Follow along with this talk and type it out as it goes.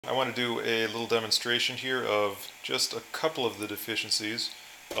I want to do a little demonstration here of just a couple of the deficiencies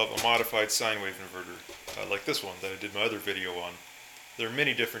of a modified sine wave inverter, like this one that I did my other video on. There are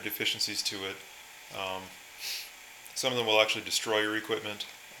many different deficiencies to it. Some of them will actually destroy your equipment,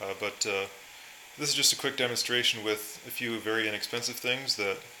 but this is just a quick demonstration with a few very inexpensive things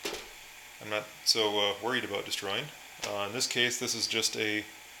that I'm not so worried about destroying. In this case, this is just a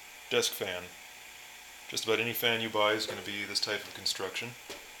desk fan. Just about any fan you buy is going to be this type of construction.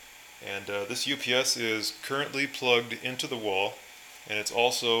 And this UPS is currently plugged into the wall, and it's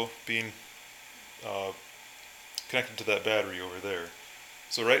also being connected to that battery over there.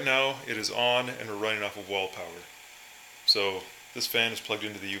 So right now it is on and we're running off of wall power. So this fan is plugged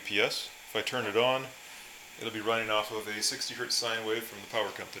into the UPS. If I turn it on, it'll be running off of a 60 Hz sine wave from the power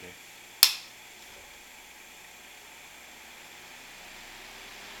company.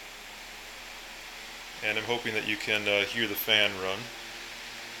 And I'm hoping that you can hear the fan run.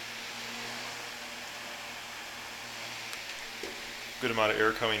 Good amount of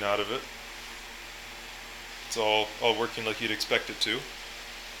air coming out of it. It's all working like you'd expect it to.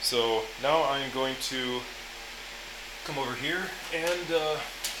 So now I'm going to come over here and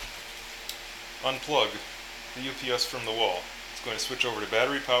unplug the UPS from the wall. It's going to switch over to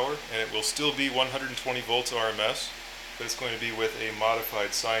battery power, and it will still be 120 volts RMS, but it's going to be with a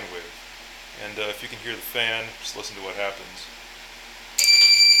modified sine wave. And if you can hear the fan, just listen to what happens.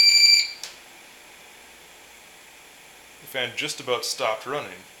 The fan just about stopped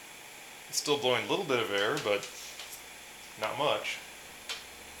running. It's still blowing a little bit of air, but not much.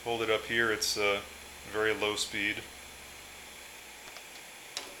 Hold it up here, it's very low speed.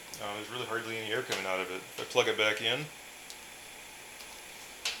 There's really hardly any air coming out of it. If I plug it back in,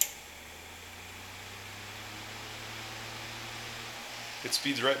 it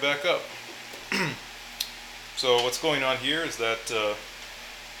speeds right back up. So what's going on here is that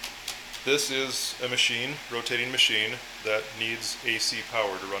this is a machine, rotating machine, that needs AC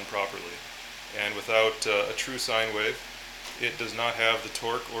power to run properly. And without a true sine wave, it does not have the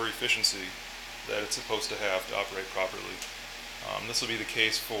torque or efficiency that it's supposed to have to operate properly. This will be the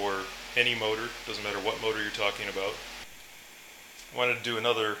case for any motor, doesn't matter what motor you're talking about. I wanted to do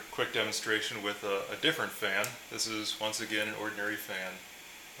another quick demonstration with a different fan. This is once again an ordinary fan.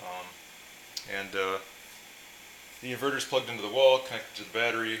 The inverter's plugged into the wall, connected to the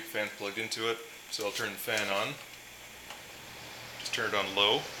battery, fan's plugged into it. So I'll turn the fan on. Just turn it on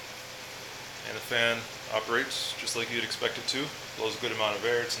low. And the fan operates just like you'd expect it to. Blows a good amount of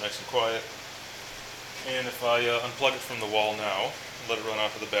air, it's nice and quiet. And if I unplug it from the wall now, let it run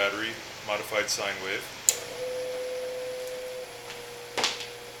off of the battery, modified sine wave,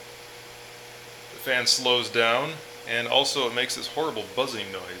 the fan slows down, and also it makes this horrible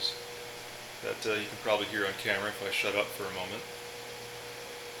buzzing noise that you can probably hear on camera if I shut up for a moment.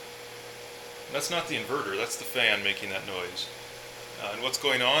 And that's not the inverter, that's the fan making that noise. And what's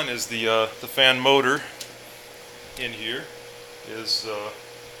going on is the fan motor in here is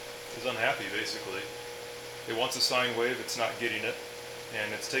unhappy, basically. It wants a sine wave, it's not getting it,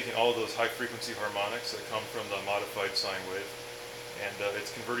 and it's taking all of those high frequency harmonics that come from the modified sine wave, and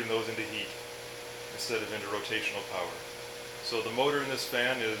it's converting those into heat instead of into rotational power. So the motor in this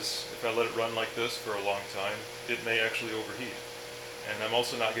fan is, if I let it run like this for a long time, it may actually overheat. And I'm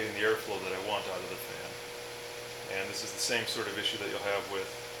also not getting the airflow that I want out of the fan. And this is the same sort of issue that you'll have with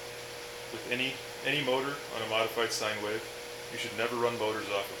any motor on a modified sine wave. You should never run motors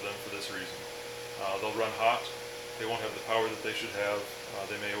off of them for this reason. They'll run hot, they won't have the power that they should have,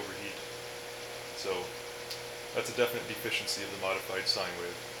 they may overheat. So that's a definite deficiency of the modified sine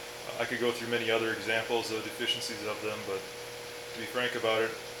wave. I could go through many other examples of deficiencies of them, but to be frank about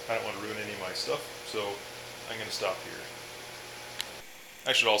it, I don't want to ruin any of my stuff, so I'm going to stop here.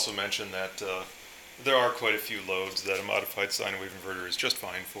 I should also mention that there are quite a few loads that a modified sine wave inverter is just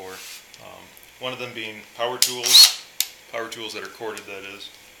fine for. One of them being power tools that are corded, that is.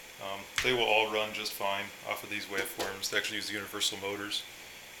 They will all run just fine off of these waveforms. They actually use universal motors.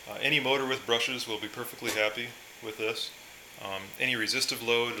 Any motor with brushes will be perfectly happy with this. Any resistive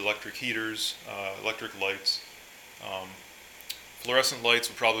load, electric heaters, electric lights, fluorescent lights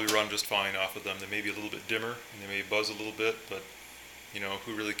will probably run just fine off of them. They may be a little bit dimmer and they may buzz a little bit, but you know,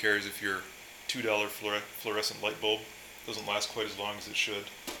 who really cares if your $2 fluorescent light bulb doesn't last quite as long as it should?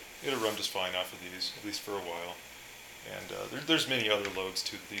 It'll run just fine off of these, at least for a while. And there's many other loads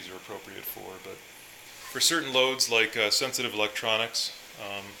too that these are appropriate for, but for certain loads like sensitive electronics,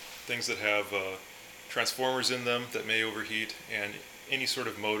 things that have transformers in them that may overheat, and any sort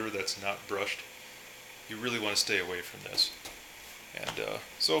of motor that's not brushed, you really want to stay away from this. And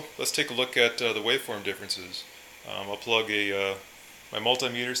so let's take a look at the waveform differences. I'll plug a my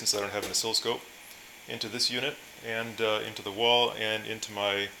multimeter, since I don't have an oscilloscope, into this unit and into the wall and into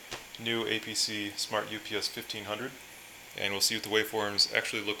my new APC Smart UPS 1500, and we'll see what the waveforms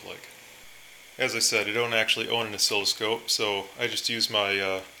actually look like. As I said, I don't actually own an oscilloscope, so I just use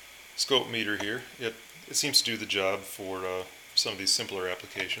my scope meter here. It seems to do the job for some of these simpler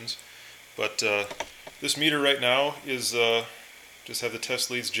applications. But this meter right now is just have the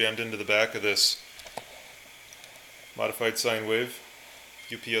test leads jammed into the back of this modified Sinewave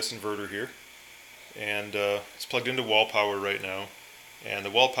UPS inverter here, and it's plugged into wall power right now, and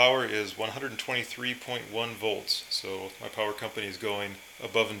the wall power is 123.1 volts, so my power company is going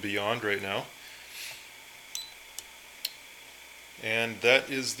above and beyond right now. And that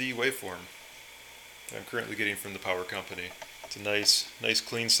is the waveform that I'm currently getting from the power company. It's a nice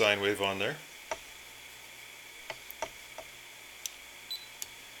clean sine wave on there.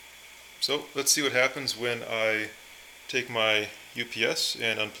 So let's see what happens when I take my UPS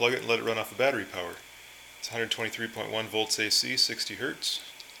and unplug it and let it run off of battery power. It's 123.1 volts AC, 60 Hertz.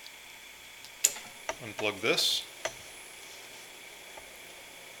 Unplug this.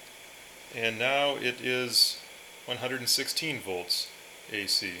 And now it is 116 volts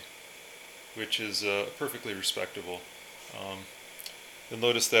AC, which is perfectly respectable. You'll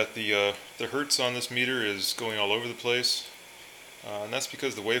notice that the hertz on this meter is going all over the place, and that's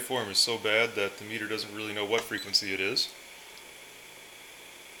because the waveform is so bad that the meter doesn't really know what frequency it is.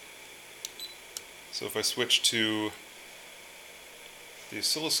 So if I switch to the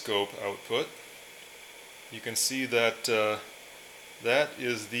oscilloscope output, you can see that that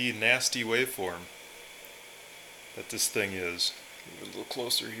is the nasty waveform that this thing is. Move it a little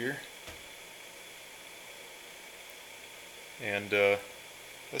closer here. And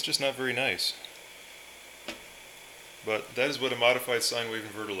that's just not very nice. But that is what a modified sine wave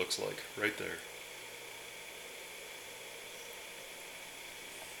inverter looks like, right there.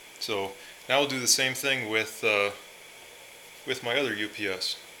 So now we'll do the same thing with my other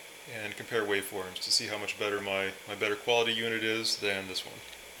UPS and compare waveforms to see how much better my better quality unit is than this one.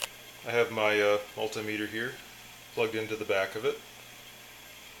 I have my multimeter here plugged into the back of it.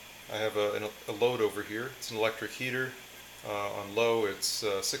 I have a load over here. It's an electric heater. On low it's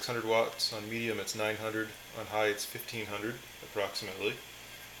 600 watts, on medium it's 900, on high it's 1500 approximately.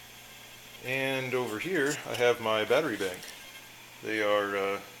 And over here I have my battery bank. They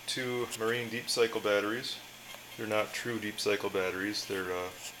are two marine deep cycle batteries. They're not true deep cycle batteries. They're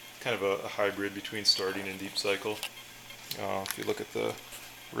kind of a hybrid between starting and deep cycle. If you look at the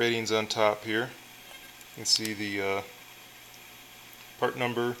ratings on top here, you can see the part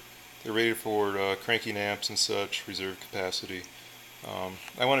number. They're rated for cranking amps and such, reserve capacity.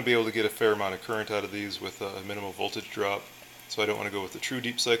 I want to be able to get a fair amount of current out of these with a minimal voltage drop, so I don't want to go with the true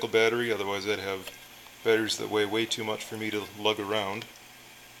deep cycle battery, otherwise I'd have batteries that weigh way too much for me to lug around.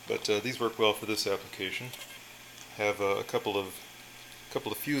 But these work well for this application. Have a couple of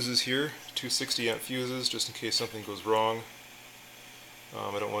fuses here, two 60 amp fuses, just in case something goes wrong.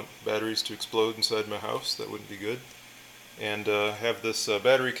 I don't want batteries to explode inside my house, that wouldn't be good. And have this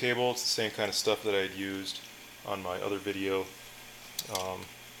battery cable. It's the same kind of stuff that I had used on my other video.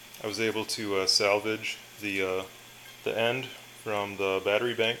 I was able to salvage the end from the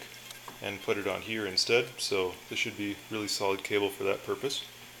battery bank and put it on here instead, so this should be really solid cable for that purpose.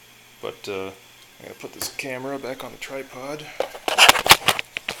 But I'm going to put this camera back on the tripod.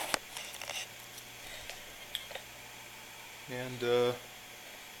 And we'll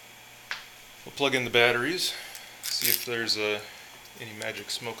plug in the batteries, see if there's any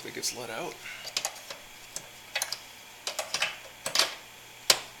magic smoke that gets let out.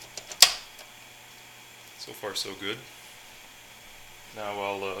 So far so good. Now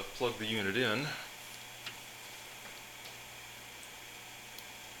I'll plug the unit in.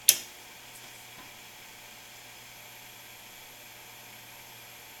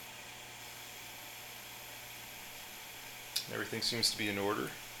 Everything seems to be in order.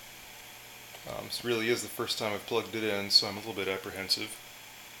 This really is the first time I've plugged it in, so I'm a little bit apprehensive.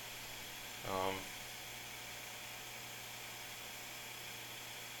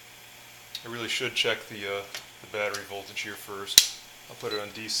 I really should check the battery voltage here first. I'll put it on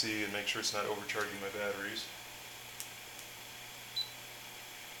DC and make sure it's not overcharging my batteries.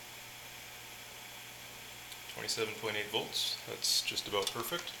 .8 volts, that's just about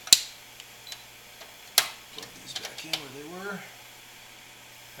perfect. Plug these back in where they were.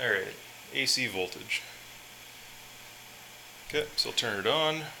 Alright, AC voltage. Okay, so I'll turn it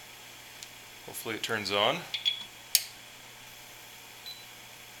on. Hopefully it turns on.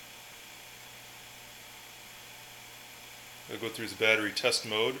 I'll go through the battery test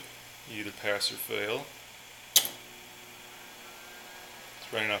mode. You either pass or fail.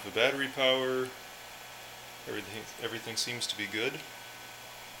 running off of battery power. Everything seems to be good.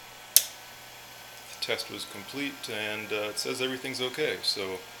 The test was complete, and it says everything's okay.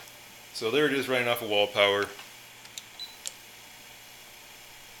 So there it is, running off of wall power.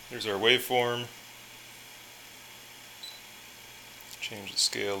 There's our waveform. Change the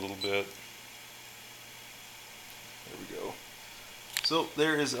scale a little bit. There we go. So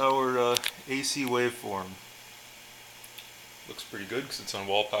there is our AC waveform. Looks pretty good because it's on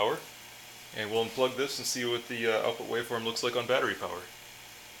wall power. And we'll unplug this and see what the output waveform looks like on battery power.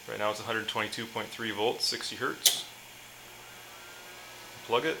 Right now it's 122.3 volts, 60 hertz.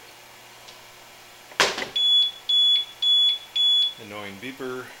 Plug it. Annoying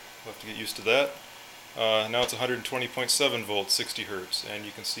beeper. We'll have to get used to that. Now it's 120.7 volts, 60 hertz, and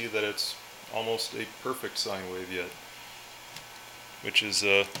you can see that it's almost a perfect sine wave yet, which is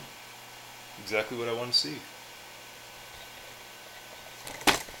exactly what I want to see.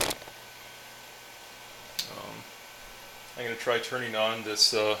 I'm going to try turning on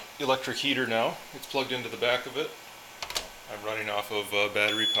this electric heater now. It's plugged into the back of it. I'm running off of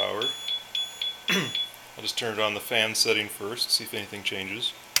battery power. I'll just turn it on the fan setting first, see if anything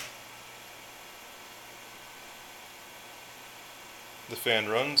changes. The fan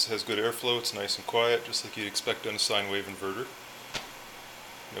runs, has good airflow, it's nice and quiet, just like you'd expect on a sine wave inverter.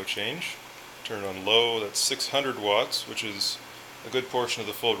 No change. Turn it on low, that's 600 watts, which is a good portion of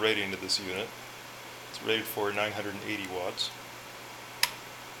the full rating of this unit. It's rated for 980 watts.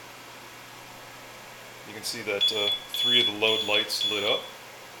 You can see that 3 of the load lights lit up.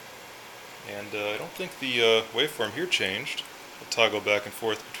 And I don't think the waveform here changed. I'll toggle back and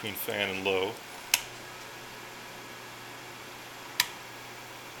forth between fan and low.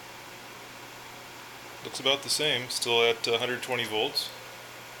 Looks about the same, still at 120 volts.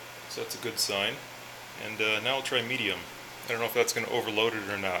 So that's a good sign. And now I'll try medium. I don't know if that's going to overload it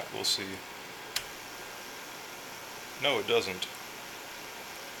or not. We'll see. No, it doesn't.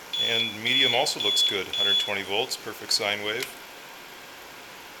 And medium also looks good. 120 volts, perfect sine wave.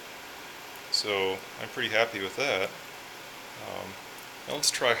 So I'm pretty happy with that. Now let's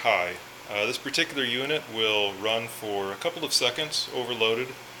try high. This particular unit will run for a couple of seconds overloaded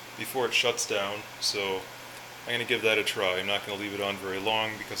before it shuts down. So I'm going to give that a try. I'm not going to leave it on very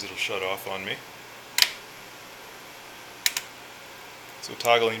long because it'll shut off on me. So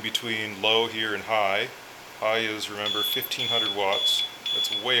toggling between low here and high. High is, remember, 1500 watts.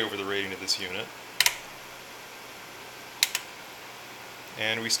 That's way over the rating of this unit.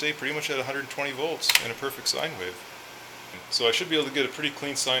 And we stay pretty much at 120 volts in a perfect sine wave. So I should be able to get a pretty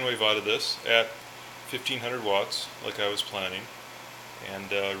clean sine wave out of this at 1500 watts, like I was planning.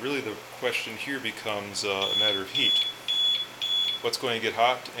 And really the question here becomes a matter of heat. What's going to get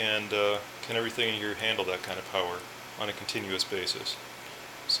hot, and can everything in here handle that kind of power on a continuous basis?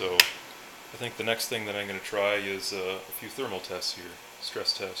 So I think the next thing that I'm going to try is a few thermal tests here,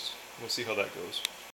 stress tests. We'll see how that goes.